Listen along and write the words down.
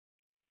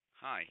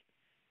Hi,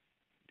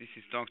 this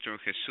is Dr.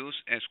 Jesus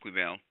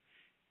Esquivel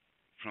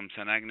from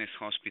San Agnes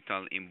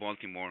Hospital in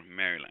Baltimore,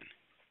 Maryland.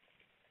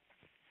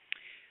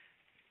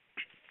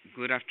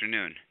 Good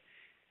afternoon.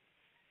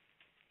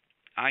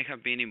 I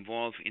have been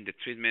involved in the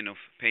treatment of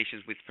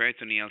patients with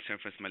peritoneal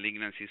surface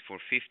malignancies for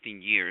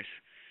 15 years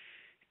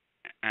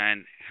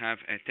and have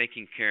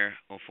taken care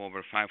of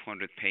over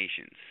 500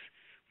 patients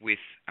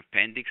with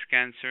appendix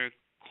cancer,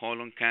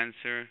 colon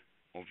cancer,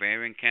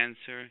 ovarian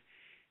cancer,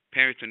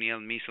 peritoneal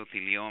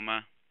mesothelioma,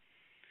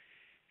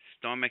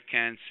 stomach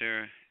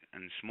cancer,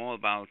 and small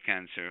bowel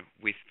cancer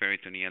with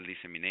peritoneal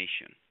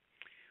dissemination.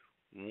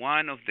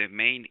 One of the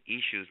main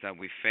issues that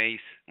we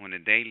face on a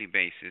daily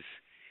basis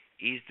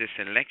is the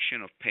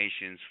selection of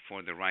patients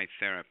for the right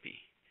therapy.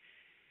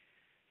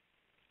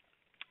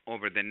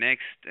 Over the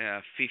next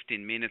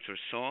 15 minutes or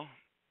so,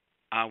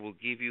 I will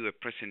give you a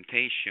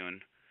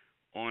presentation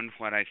on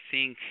what I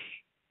think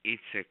is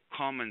a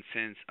common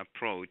sense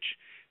approach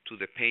to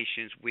the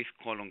patients with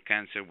colon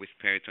cancer with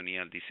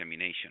peritoneal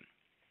dissemination.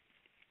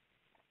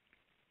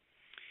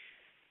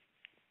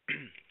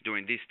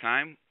 During this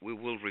time, we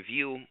will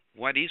review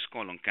what is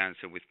colon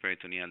cancer with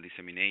peritoneal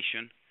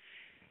dissemination,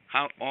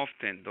 how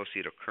often does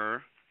it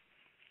occur,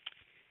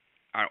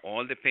 are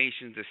all the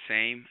patients the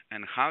same,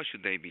 and how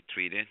should they be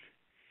treated,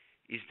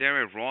 is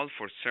there a role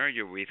for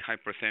surgery with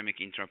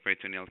hyperthermic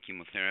intraperitoneal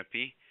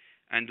chemotherapy,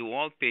 and do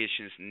all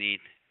patients need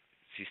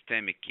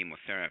systemic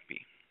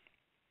chemotherapy?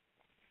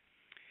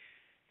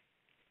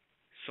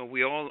 So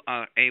we all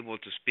are able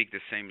to speak the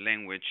same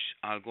language.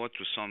 I'll go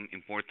through some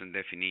important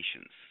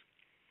definitions.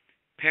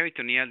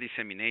 Peritoneal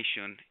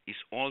dissemination is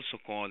also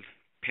called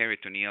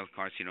peritoneal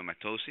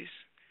carcinomatosis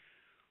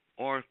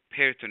or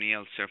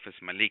peritoneal surface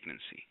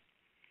malignancy.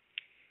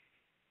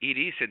 It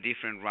is a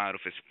different route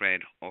of spread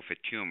of a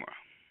tumor.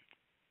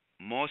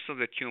 Most of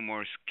the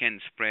tumors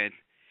can spread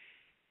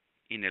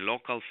in a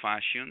local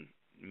fashion,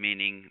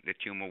 meaning the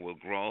tumor will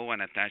grow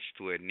and attach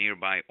to a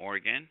nearby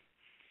organ.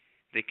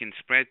 They can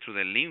spread through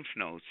the lymph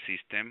node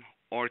system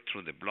or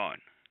through the blood.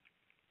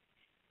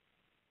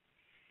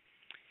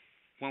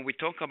 When we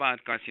talk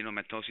about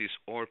carcinomatosis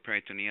or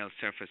peritoneal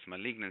surface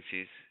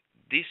malignancies,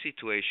 this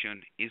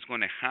situation is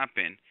going to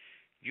happen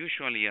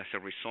usually as a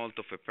result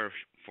of a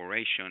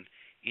perforation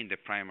in the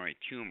primary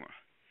tumor.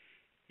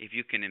 If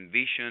you can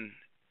envision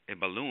a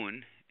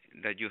balloon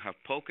that you have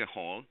poked a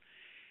hole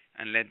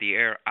and let the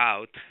air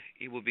out,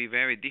 it will be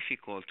very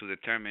difficult to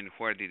determine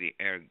where did the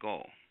air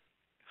go.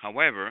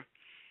 However,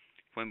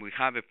 when we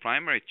have a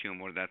primary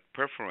tumor that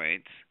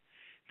perforates,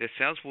 the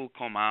cells will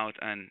come out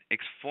and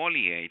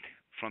exfoliate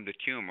from the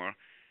tumor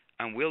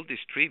and will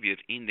distribute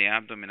in the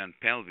abdomen and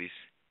pelvis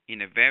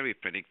in a very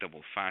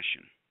predictable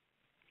fashion.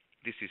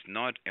 This is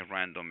not a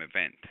random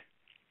event.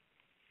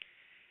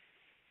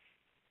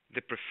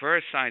 The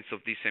preferred sites of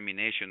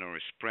dissemination or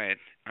spread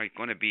are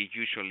going to be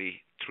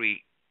usually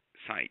three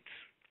sites.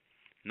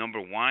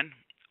 Number one,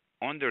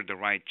 under the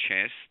right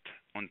chest,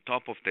 on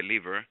top of the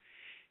liver.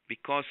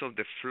 Because of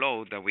the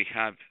flow that we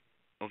have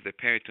of the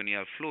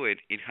peritoneal fluid,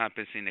 it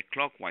happens in a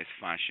clockwise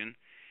fashion.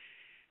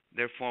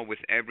 Therefore, with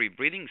every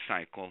breathing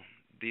cycle,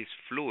 this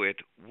fluid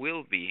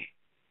will be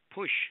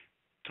pushed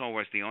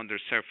towards the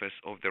undersurface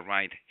of the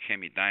right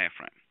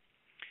hemidiaphragm.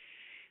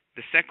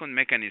 The second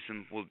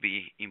mechanism will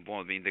be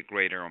involving the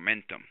greater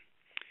omentum.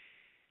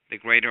 The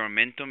greater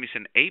omentum is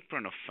an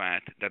apron of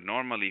fat that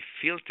normally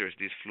filters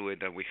this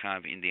fluid that we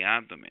have in the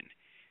abdomen.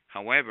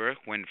 However,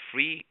 when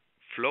free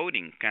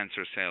floating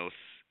cancer cells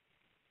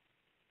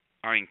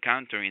are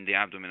encountered in the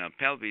abdominal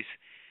pelvis,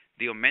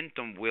 the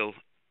omentum will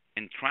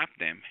entrap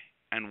them,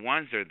 and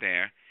once they're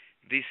there,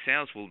 these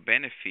cells will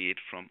benefit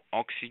from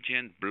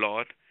oxygen,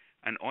 blood,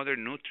 and other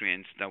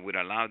nutrients that would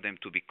allow them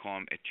to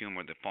become a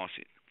tumor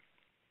deposit.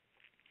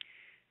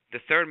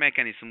 The third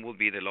mechanism will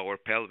be the lower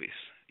pelvis.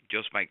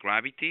 Just by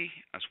gravity,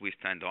 as we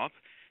stand up,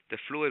 the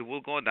fluid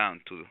will go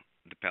down to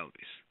the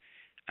pelvis.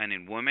 And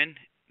in women,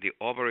 the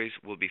ovaries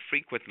will be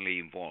frequently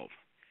involved.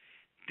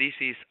 This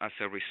is as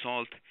a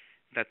result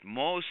that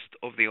most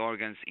of the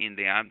organs in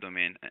the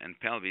abdomen and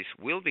pelvis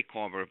will be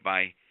covered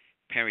by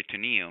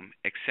peritoneum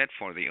except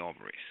for the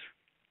ovaries.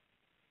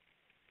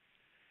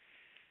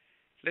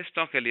 Let's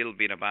talk a little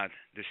bit about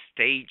the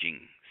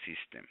staging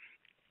system.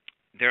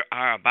 There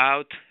are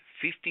about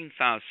 15,000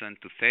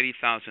 to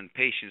 30,000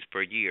 patients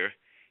per year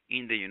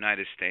in the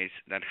United States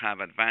that have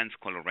advanced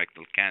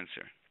colorectal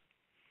cancer.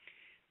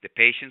 The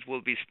patients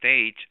will be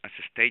staged as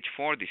a stage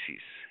 4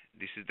 disease.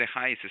 This is the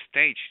highest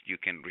stage you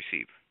can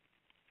receive.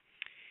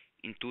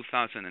 In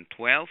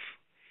 2012,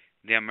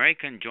 the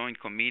American Joint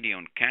Committee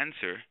on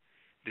Cancer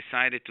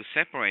decided to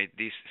separate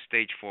these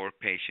stage 4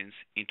 patients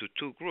into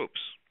two groups.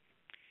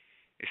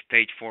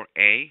 Stage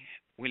 4A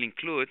will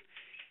include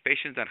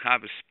patients that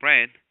have a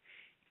spread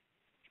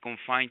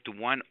confined to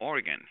one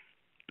organ,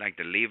 like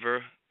the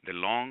liver, the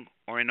lung,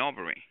 or an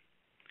ovary.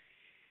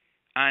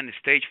 And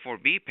stage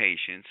 4B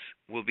patients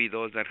will be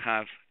those that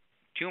have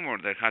tumor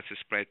that has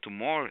spread to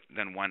more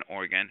than one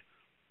organ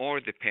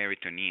or the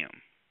peritoneum.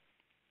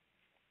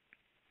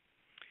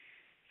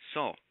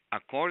 So,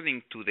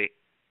 according to the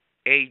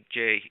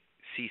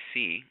AJC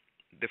CC,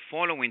 the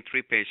following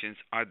three patients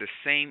are the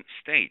same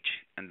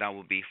stage, and that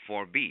will be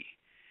 4B.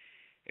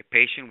 A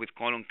patient with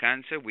colon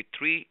cancer with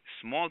three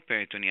small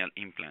peritoneal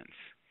implants,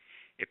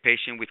 a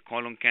patient with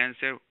colon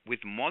cancer with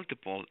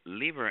multiple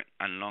liver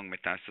and lung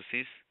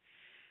metastases,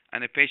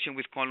 and a patient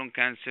with colon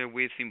cancer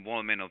with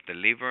involvement of the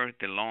liver,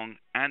 the lung,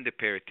 and the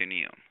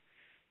peritoneum.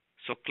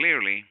 So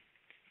clearly,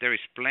 there is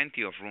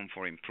plenty of room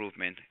for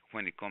improvement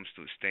when it comes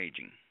to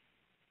staging.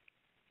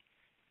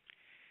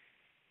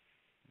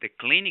 The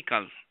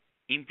clinical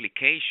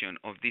implication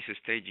of this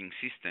staging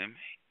system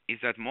is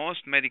that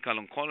most medical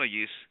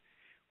oncologists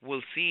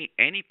will see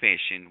any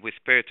patient with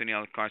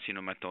peritoneal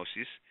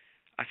carcinomatosis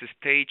as a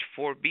stage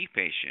 4B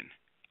patient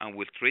and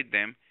will treat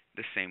them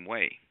the same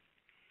way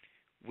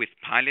with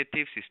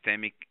palliative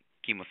systemic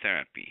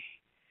chemotherapy.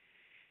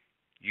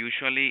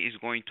 Usually is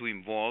going to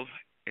involve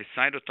a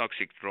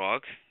cytotoxic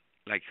drug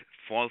like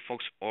Folfox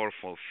or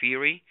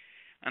Folfiri,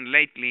 and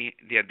lately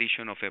the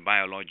addition of a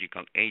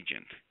biological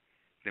agent.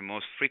 The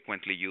most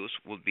frequently used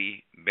will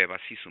be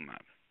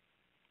bevacizumab.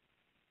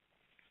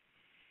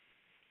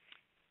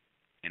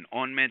 An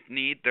unmet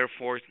need,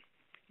 therefore,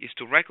 is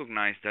to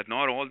recognize that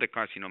not all the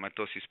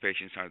carcinomatosis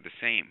patients are the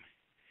same.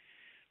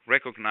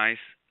 Recognize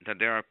that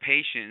there are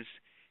patients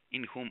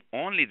in whom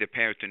only the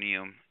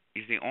peritoneum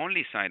is the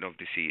only site of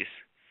disease,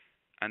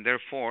 and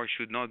therefore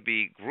should not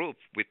be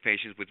grouped with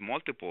patients with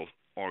multiple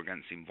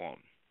organs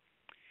involved.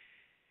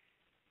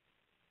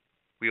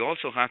 We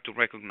also have to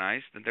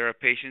recognize that there are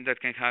patients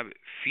that can have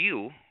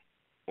few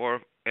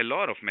or a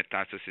lot of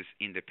metastases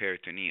in the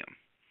peritoneum,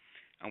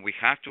 and we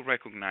have to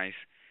recognize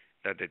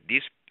that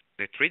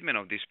the treatment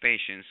of these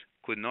patients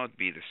could not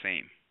be the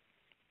same.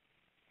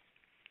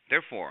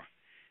 Therefore,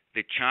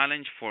 the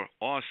challenge for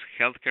us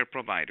healthcare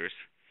providers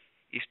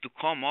is to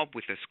come up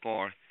with a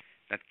score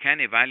that can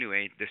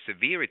evaluate the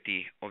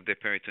severity of the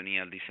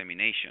peritoneal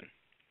dissemination.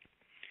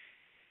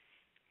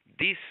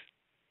 This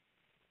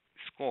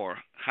score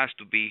has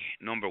to be,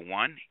 number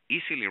one,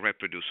 easily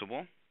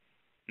reproducible.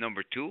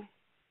 Number two,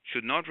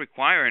 should not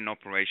require an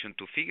operation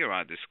to figure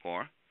out the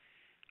score.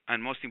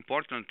 And most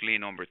importantly,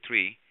 number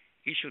three,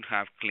 it should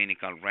have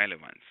clinical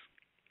relevance.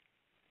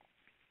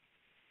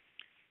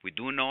 We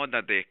do know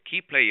that the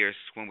key players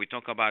when we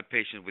talk about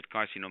patients with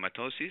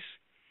carcinomatosis,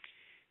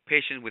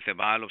 patients with a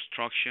bowel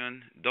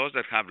obstruction, those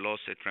that have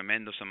lost a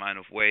tremendous amount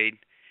of weight,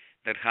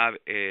 that have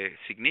a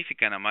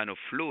significant amount of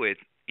fluid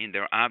in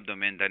their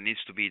abdomen that needs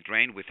to be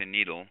drained with a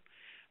needle,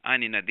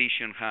 and in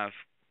addition have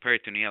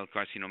peritoneal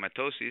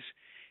carcinomatosis,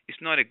 is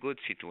not a good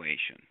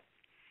situation.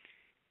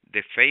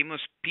 The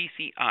famous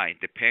PCI,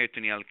 the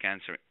Peritoneal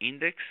Cancer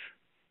Index,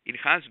 it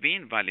has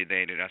been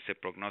validated as a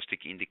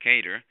prognostic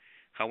indicator.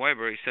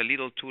 However, it's a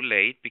little too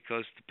late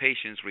because the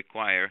patients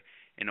require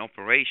an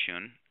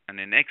operation and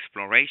an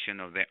exploration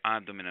of the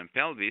abdomen and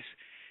pelvis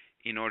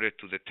in order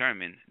to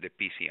determine the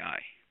PCI.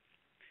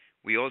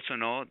 We also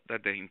know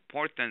that the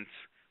importance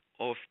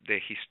of the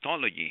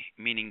histology,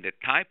 meaning the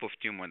type of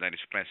tumor that is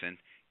present,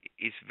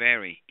 is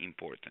very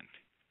important.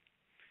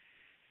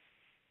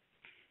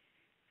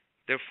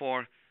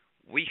 Therefore,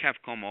 we have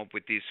come up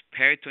with this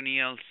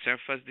peritoneal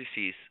surface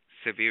disease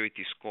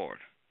severity score,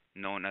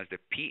 known as the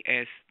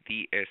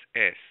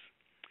PSDSS.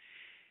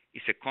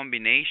 It's a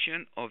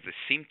combination of the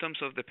symptoms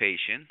of the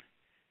patient,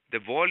 the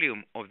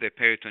volume of the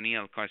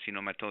peritoneal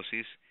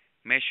carcinomatosis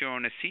measured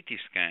on a CT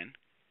scan,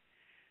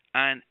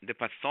 and the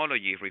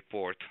pathology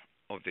report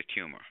of the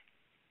tumor.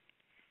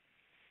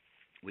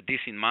 With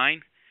this in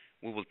mind,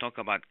 we will talk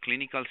about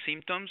clinical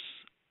symptoms.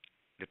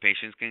 The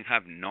patients can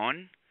have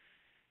none.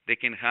 They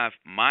can have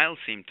mild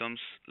symptoms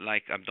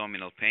like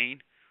abdominal pain,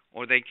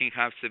 or they can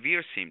have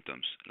severe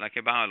symptoms like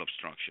a bowel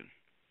obstruction.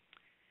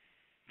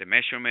 The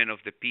measurement of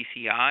the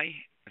PCI,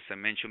 as I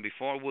mentioned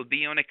before, will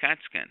be on a CAT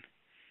scan,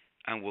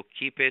 and we'll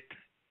keep it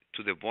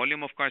to the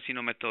volume of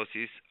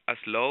carcinomatosis as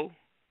low,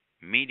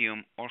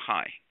 medium, or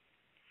high.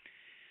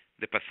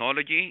 The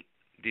pathology,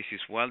 this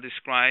is well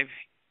described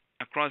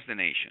across the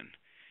nation.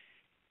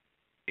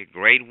 A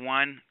grade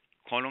 1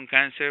 colon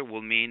cancer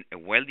will mean a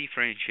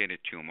well-differentiated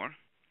tumor.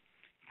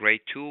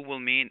 Grade 2 will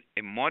mean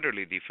a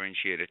moderately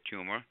differentiated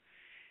tumor.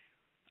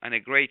 And a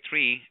grade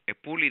 3, a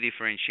poorly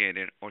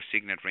differentiated or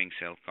signet ring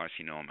cell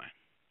carcinoma.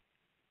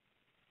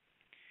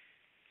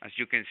 As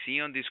you can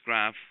see on this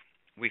graph,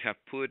 we have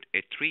put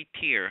a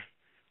 3-tier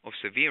of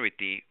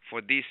severity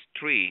for these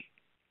 3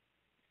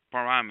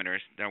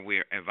 parameters that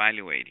we're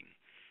evaluating.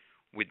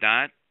 With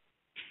that,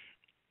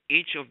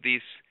 each of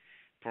these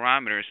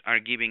parameters are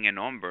giving a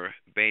number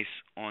based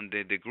on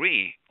the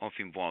degree of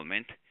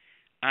involvement.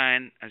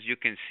 And as you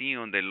can see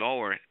on the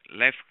lower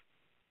left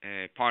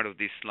part of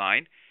this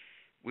slide,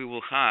 we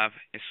will have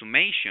a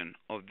summation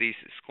of this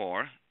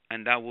score,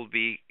 and that will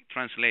be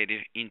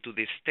translated into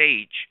the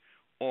stage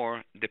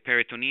or the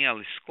peritoneal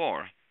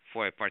score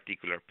for a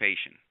particular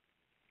patient.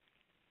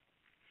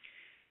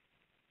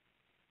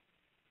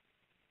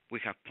 We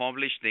have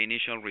published the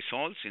initial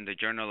results in the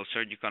Journal of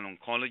Surgical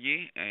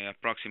Oncology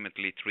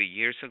approximately 3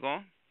 years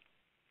ago.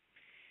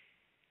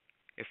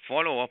 A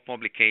follow-up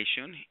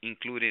publication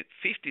included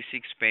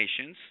 56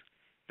 patients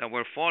that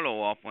were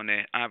followed up on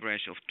an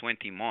average of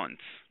 20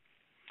 months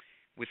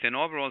with an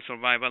overall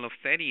survival of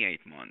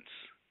 38 months.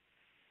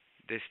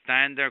 The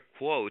standard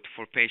quote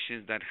for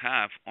patients that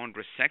have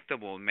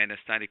unresectable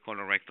metastatic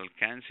colorectal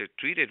cancer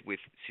treated with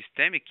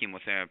systemic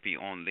chemotherapy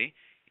only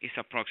is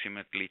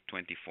approximately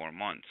 24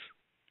 months.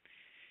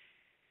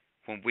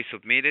 When we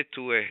submitted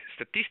to a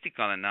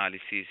statistical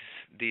analysis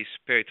this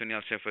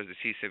peritoneal surface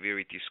disease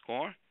severity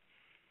score,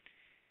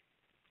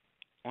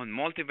 on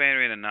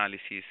multivariate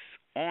analysis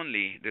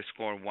only the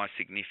score was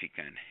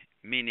significant,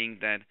 meaning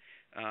that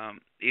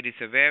it is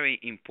a very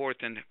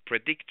important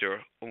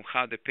predictor on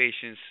how the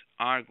patients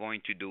are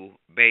going to do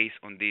based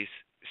on these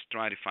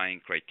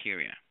stratifying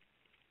criteria.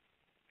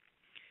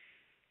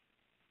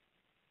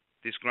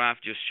 This graph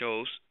just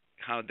shows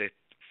how the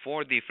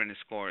 4 different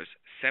scores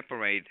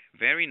separate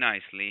very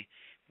nicely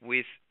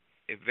with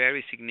a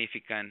very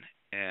significant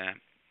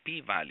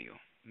p-value,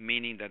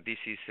 meaning that this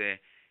is a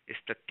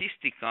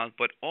statistical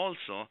but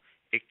also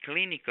a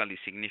clinically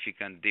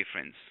significant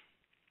difference.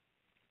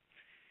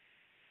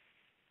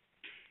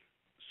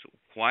 So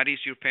what is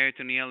your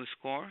peritoneal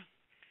score?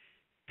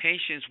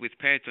 Patients with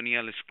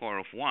peritoneal score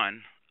of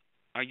 1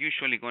 are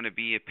usually going to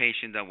be a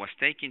patient that was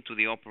taken to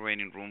the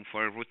operating room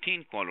for a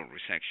routine colon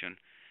resection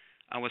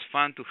and was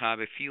found to have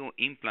a few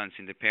implants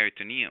in the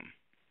peritoneum.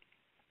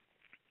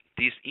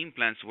 These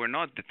implants were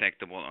not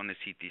detectable on a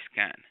CT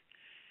scan.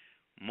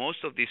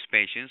 Most of these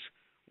patients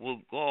will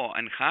go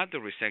and have the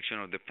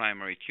resection of the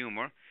primary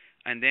tumor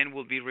and then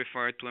will be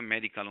referred to a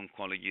medical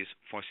oncologist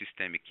for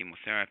systemic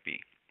chemotherapy.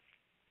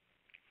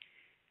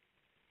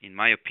 In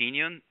my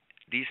opinion,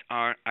 these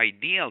are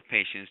ideal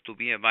patients to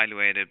be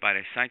evaluated by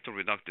a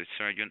cytoreductive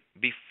surgeon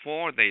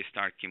before they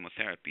start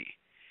chemotherapy,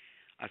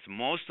 as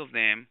most of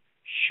them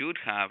should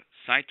have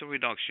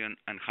cytoreduction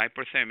and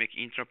hyperthermic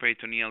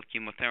intraperitoneal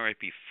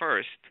chemotherapy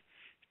first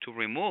to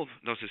remove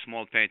those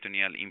small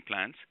peritoneal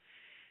implants,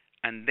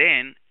 and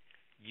then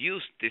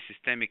use the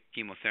systemic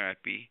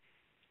chemotherapy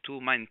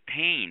to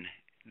maintain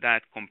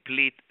that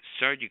complete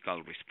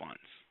surgical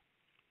response.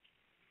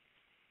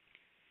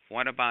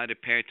 What about a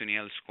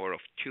peritoneal score of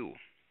 2?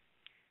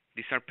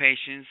 These are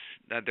patients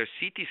that their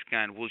CT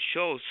scan will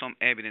show some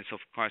evidence of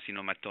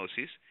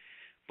carcinomatosis,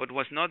 but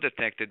was not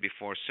detected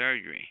before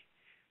surgery,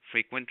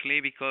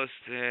 frequently because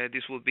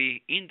this will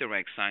be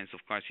indirect signs of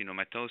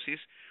carcinomatosis,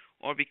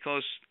 or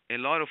because a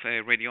lot of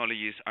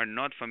radiologists are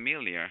not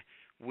familiar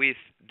with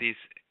these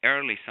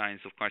early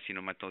signs of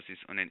carcinomatosis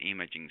on an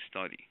imaging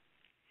study.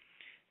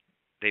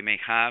 They may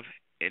have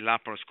a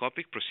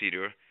laparoscopic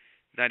procedure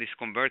that is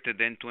converted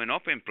then to an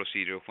open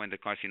procedure when the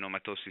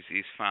carcinomatosis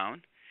is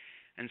found,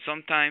 and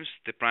sometimes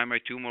the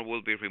primary tumor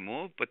will be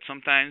removed, but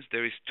sometimes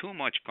there is too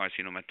much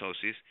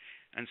carcinomatosis,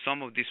 and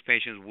some of these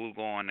patients will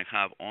go on and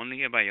have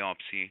only a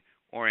biopsy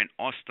or an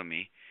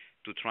ostomy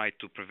to try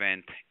to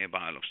prevent a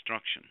bowel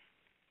obstruction.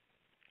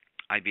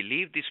 I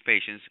believe these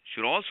patients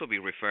should also be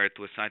referred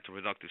to a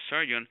cytoreductive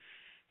surgeon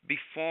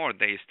before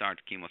they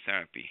start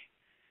chemotherapy.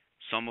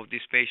 Some of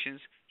these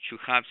patients should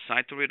have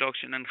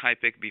cytoreduction and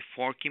HIPEC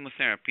before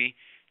chemotherapy,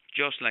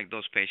 just like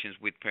those patients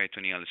with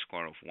peritoneal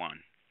score of 1.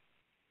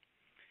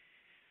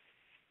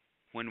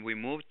 When we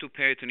move to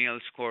peritoneal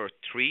score of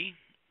 3,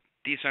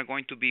 these are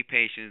going to be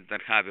patients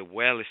that have a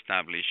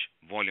well-established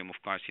volume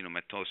of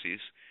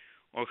carcinomatosis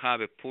or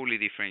have a poorly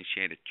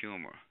differentiated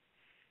tumor.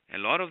 A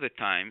lot of the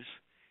times,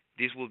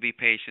 these will be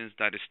patients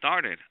that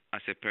started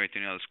as a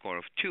peritoneal score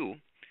of 2,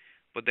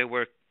 but they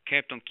were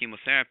kept on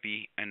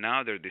chemotherapy and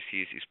now their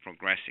disease is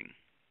progressing.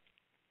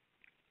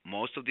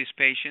 Most of these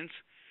patients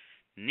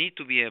need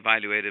to be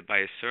evaluated by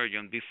a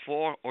surgeon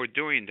before or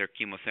during their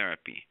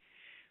chemotherapy,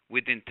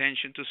 with the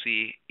intention to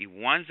see if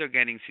once they're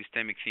getting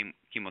systemic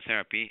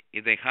chemotherapy,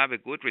 if they have a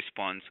good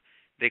response,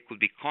 they could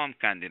become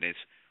candidates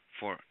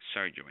for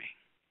surgery.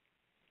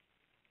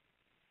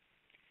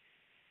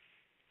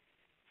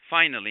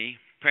 Finally,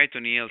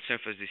 peritoneal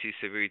surface disease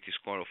severity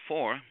score of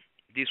 4.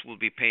 This will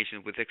be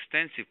patients with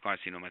extensive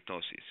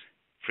carcinomatosis,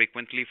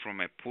 frequently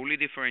from a poorly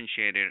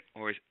differentiated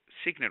or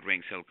signet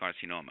ring cell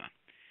carcinoma.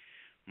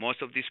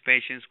 Most of these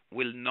patients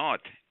will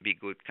not be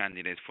good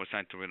candidates for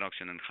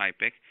cytoreduction and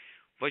HIPEC,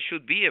 but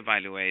should be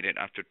evaluated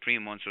after 3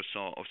 months or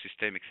so of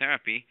systemic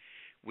therapy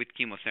with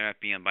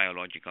chemotherapy and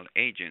biological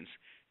agents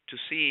to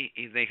see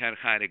if they have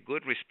had a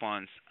good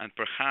response and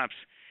perhaps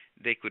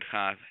they could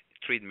have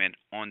treatment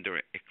under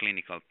a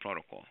clinical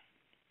protocol.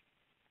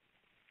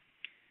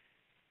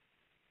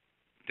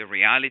 The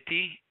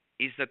reality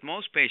is that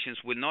most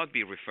patients will not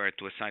be referred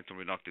to a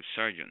cytoreductive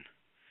surgeon.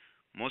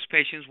 Most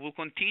patients will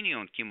continue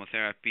on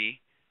chemotherapy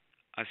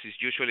as is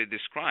usually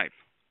described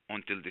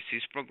until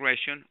disease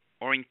progression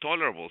or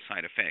intolerable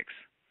side effects.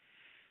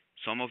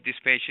 Some of these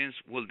patients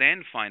will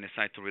then find a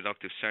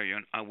cytoreductive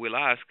surgeon and will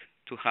ask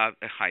to have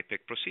a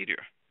HIPEC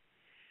procedure.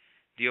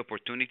 The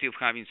opportunity of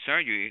having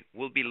surgery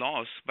will be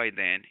lost by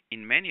then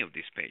in many of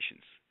these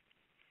patients.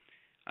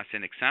 As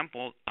an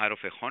example, out of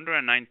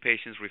 109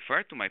 patients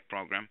referred to my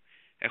program,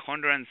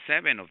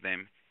 107 of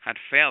them had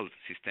failed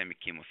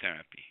systemic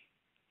chemotherapy.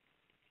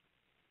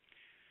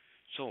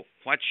 So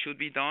what should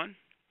be done?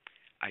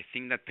 I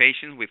think that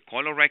patients with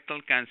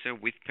colorectal cancer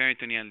with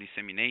peritoneal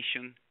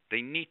dissemination,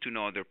 they need to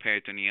know their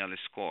peritoneal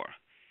score.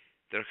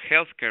 Their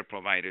healthcare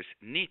providers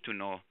need to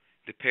know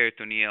the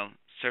peritoneal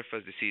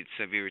surface disease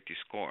severity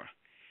score.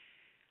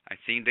 I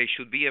think they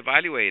should be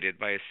evaluated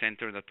by a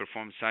center that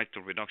performs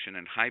cytokine reduction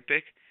and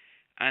HIPEC,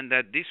 and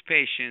that these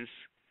patients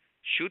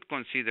should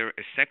consider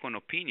a second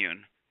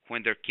opinion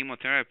when their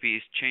chemotherapy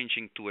is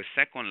changing to a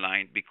second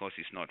line because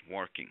it's not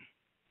working.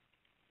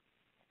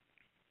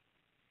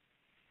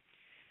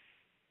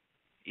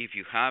 If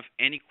you have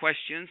any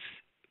questions,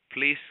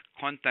 please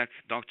contact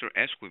Dr.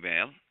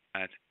 Esquivel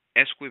at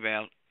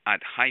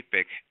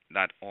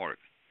esquivel@hipec.org.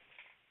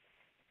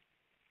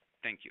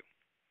 Thank you.